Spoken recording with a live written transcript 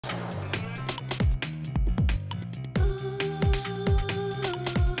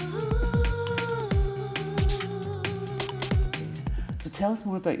tell us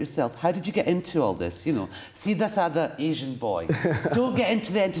more about yourself. How did you get into all this? You know, see this other Asian boy. Don't get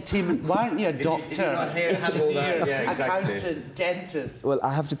into the entertainment. Why aren't you a doctor, did you not have all that? Yeah, exactly. Accountant, dentist? Well,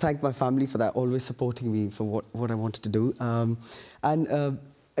 I have to thank my family for that, always supporting me for what I wanted to do.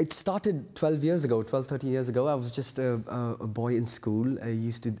 It started 12 years ago, 12, 13 years ago. I was just a boy in school. I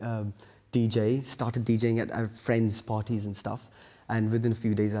used to DJ, started DJing at friends' parties and stuff. And within a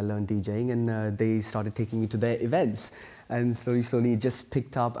few days, I learned DJing, and they started taking me to their events. And slowly, it just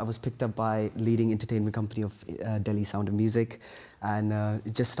picked up. I was picked up by leading entertainment company of Delhi Sound of Music, and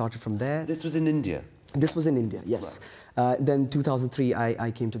it just started from there. This was in India? This was in India, yes. Right. Then 2003,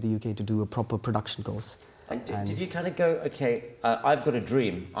 I came to the UK to do a proper production course. And did you kind of go, okay, I've got a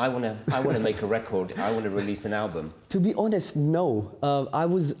dream. I want to make a record. I want to release an album. To be honest, no. I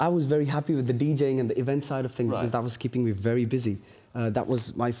was very happy with the DJing and the event side of things, because that was keeping me very busy. That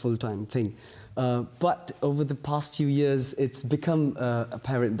was my full-time thing. But over the past few years, it's become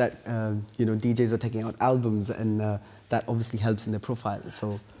apparent that you know, DJs are taking out albums, and that obviously helps in their profile.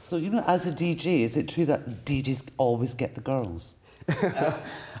 So you know, as a DJ, is it true that DJs always get the girls?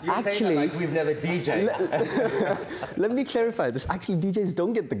 Actually, like we've never DJed. Let me clarify this. Actually, DJs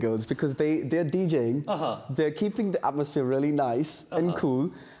don't get the girls because they're DJing. They're keeping the atmosphere really nice and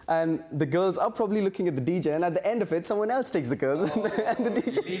cool. And the girls are probably looking at the DJ, and at the end of it, someone else takes the girls, and the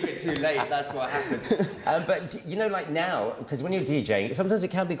DJ. Leave it too late. That's what happens. But you know, like now, because when you're DJing, sometimes it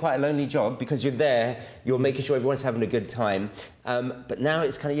can be quite a lonely job because you're there, you're making sure everyone's having a good time. But now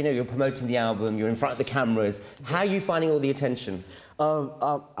it's kind of, you know, you're promoting the album, you're in front of the cameras. How are you finding all the attention?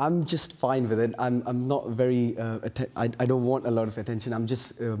 I'm just fine with it. I'm not very. I don't want a lot of attention. I'm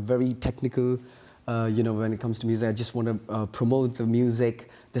just very technical. You know, when it comes to music, I just want to promote the music,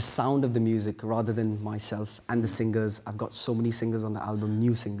 the sound of the music, rather than myself and the singers. I've got so many singers on the album,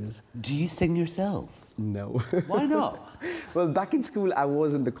 new singers. Do you sing yourself? No. Why not? Well, back in school, I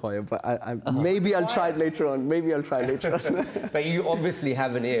was in the choir, but maybe I'll try it later on. Maybe I'll try it later on. But you obviously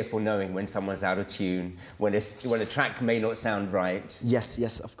have an ear for knowing when someone's out of tune, when a track may not sound right. Yes,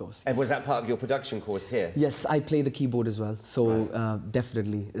 yes, of course. And was that part of your production course here? Yes, I play the keyboard as well. So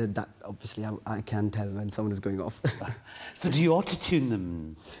definitely, that obviously I can tell when someone is going off. So do you auto-tune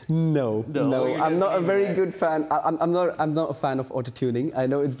them? No. I'm not a very good fan. I'm not a fan of auto-tuning. I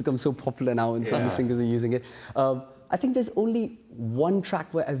know it's become so popular now, and some singers are using it. I think there's only one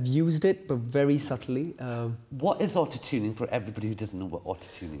track where I've used it, but very subtly. What is auto-tuning for everybody who doesn't know what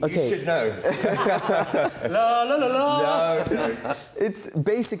auto-tuning is? Okay. You should know. La la la la. No. It's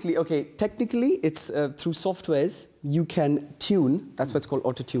basically, okay, technically it's through softwares you can tune, that's what's called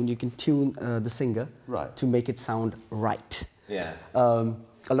auto-tune, you can tune the singer to make it sound right. Yeah.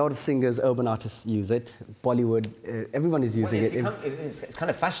 A lot of singers, urban artists use it. Bollywood, everyone is using it. It's kind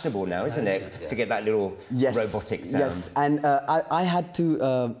of fashionable now, isn't it, to get that little robotic sound? Yes, and I had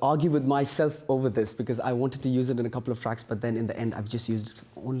to argue with myself over this because I wanted to use it in a couple of tracks, but then in the end I've just used it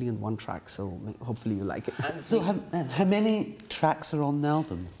only in one track, so hopefully you like it. And so how many tracks are on the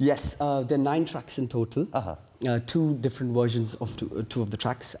album? Yes, there are 9 tracks in total. 2 different versions of two of the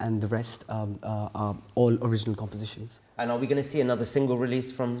tracks, and the rest are all original compositions. And are we going to see another single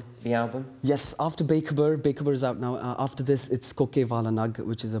release from the album? Yes, after Bekhabar is out now. After this, it's Koke Wala Nag,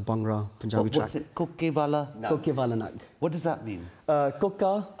 which is a Bhangra Punjabi track. What's it? Koke Wala? Koke Wala Nag. What does that mean?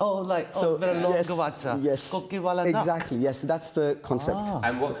 Koka. Oh, like, so, yes. Koke Wala Nag. Exactly, yes, that's the concept.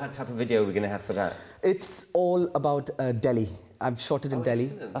 And what kind of type of video are we going to have for that? It's all about Delhi. I've shot it in Delhi,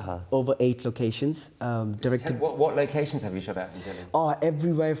 over 8 locations. Directed. What locations have you shot at in Delhi?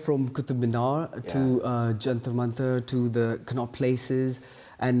 Everywhere from Qutub Minar to Jantar Mantar to the Connaught Places.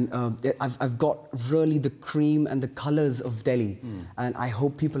 And I've got really the cream and the colours of Delhi. And I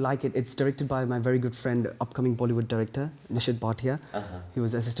hope people like it. It's directed by my very good friend, upcoming Bollywood director, Nishit Bhatia. He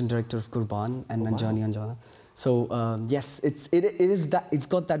was assistant director of Qurban and Anjani Anjana. So yes, it's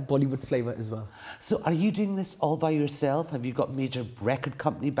got that Bollywood flavour as well. So are you doing this all by yourself? Have you got major record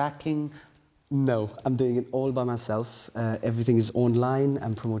company backing? No, I'm doing it all by myself. Everything is online.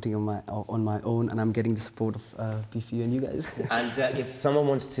 I'm promoting on my own, and I'm getting the support of B4U and you guys. And if someone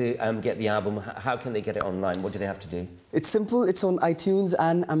wants to get the album, how can they get it online? What do they have to do? It's simple. It's on iTunes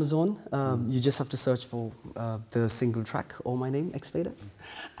and Amazon. You just have to search for the single track or my name, X Vader.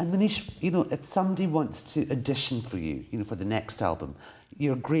 And Manish, you know, if somebody wants to audition for you, you know, for the next album,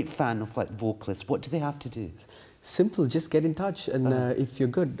 you're a great fan of like Vocalist. What do they have to do? Simple, just get in touch, and if you're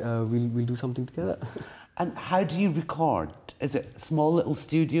good, we'll do something together. And how do you record? Is it small little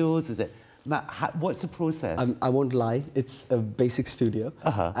studios? Is it Matt, what's the process? I won't lie, it's a basic studio.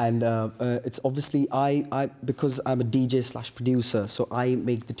 And it's obviously, because I'm a DJ / producer, so I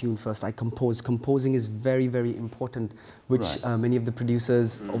make the tune first, I compose. Composing is very, very important, which many of the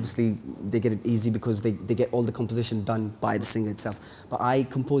producers, obviously, they get it easy because they get all the composition done by the singer itself. But I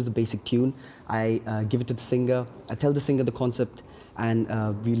compose the basic tune, I give it to the singer, I tell the singer the concept, and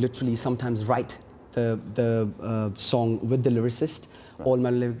we literally sometimes write the song with the lyricist. All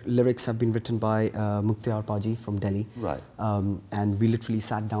my lyrics have been written by Mukhtar Paji from Delhi. Right. And we literally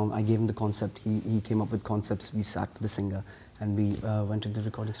sat down, I gave him the concept, he came up with concepts, we sat with the singer, and we went to the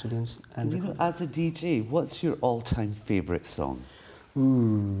recording studios. And you know, as a DJ, what's your all-time favourite song?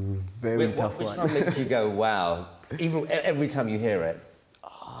 Ooh, very tough one. Which one makes you go, wow, even every time you hear it?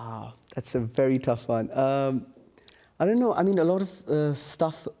 Ah, that's a very tough one. I don't know, I mean, a lot of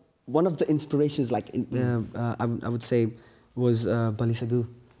stuff, one of the inspirations, like, I would say, was Bali Sagoo.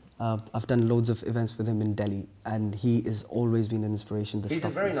 I've done loads of events with him in Delhi, and he has always been an inspiration. He's a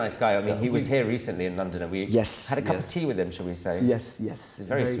very nice guy. I mean, he was here recently in London, and we had a cup of tea with him, shall we say? Yes. He's a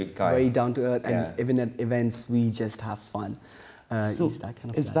very sweet guy. Very down to earth, and even at events, we just have fun. So, he's that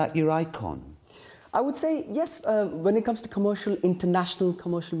kind of is guy. that your icon? I would say yes, when it comes to international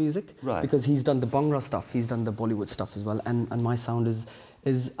commercial music, because he's done the Bhangra stuff, he's done the Bollywood stuff as well, and my sound is,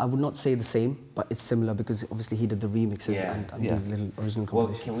 I would not say the same, but it's similar because obviously he did the remixes and the little original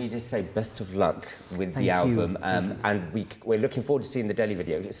compositions. Well, can we just say best of luck with the album, and we're looking forward to seeing the Delhi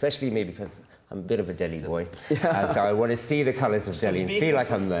video, especially me because I'm a bit of a Delhi boy, and so I want to see the colours of Delhi and feel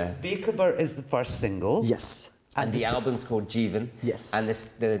like I'm there. Bekhabar is the first single. Yes. And the album's called Jiwan. Yes. And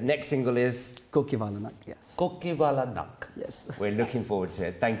the next single is... Koki Wala Nak, yes. Koki Wala Nak. Yes. We're looking forward to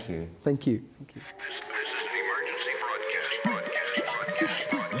it. Thank you. Thank you. Thank you. This is an emergency broadcast.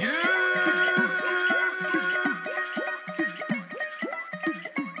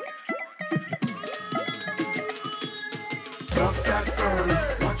 Love that girl,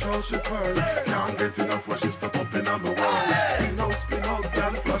 watch how she twirl. Can't get enough when she step up in on the world. Spin out,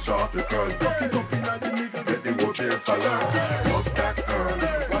 girl, flush off your curls. Duck it up in the middle, get the whole place alert. Love that girl,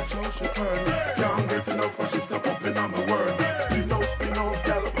 watch how she twirl. Can't get enough when she step up in on the world. Spin out,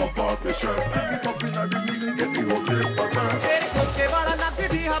 girl, pop off your shirt. Fling it up in the middle, get the whole place buzzard. कोके वाला नक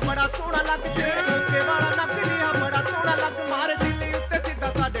दिया बड़ा सोना लग कोके वाला नक दिया बड़ा सोना लग मारे दिल्ली उत्ते सीधा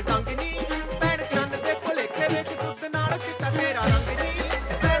साडे टंग नी पैण चंद दे भुलेखे विच दुੱਧ नाल चिट्टा तेरा रंग नी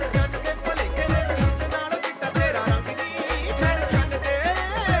पैण चंद दे भुलेखे विच दुੱਧ नाल चिट्टा तेरा रंग नी पैण चंद दे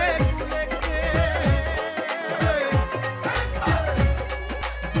भुलेखे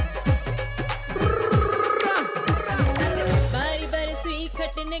बारी बरसी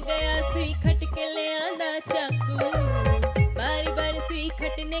खटने गया सी खट के ले आंदा चाकू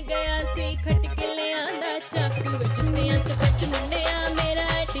खटने गया सी खट के ले आंदा चाकू जुत्तियां तो कट मुंडिया में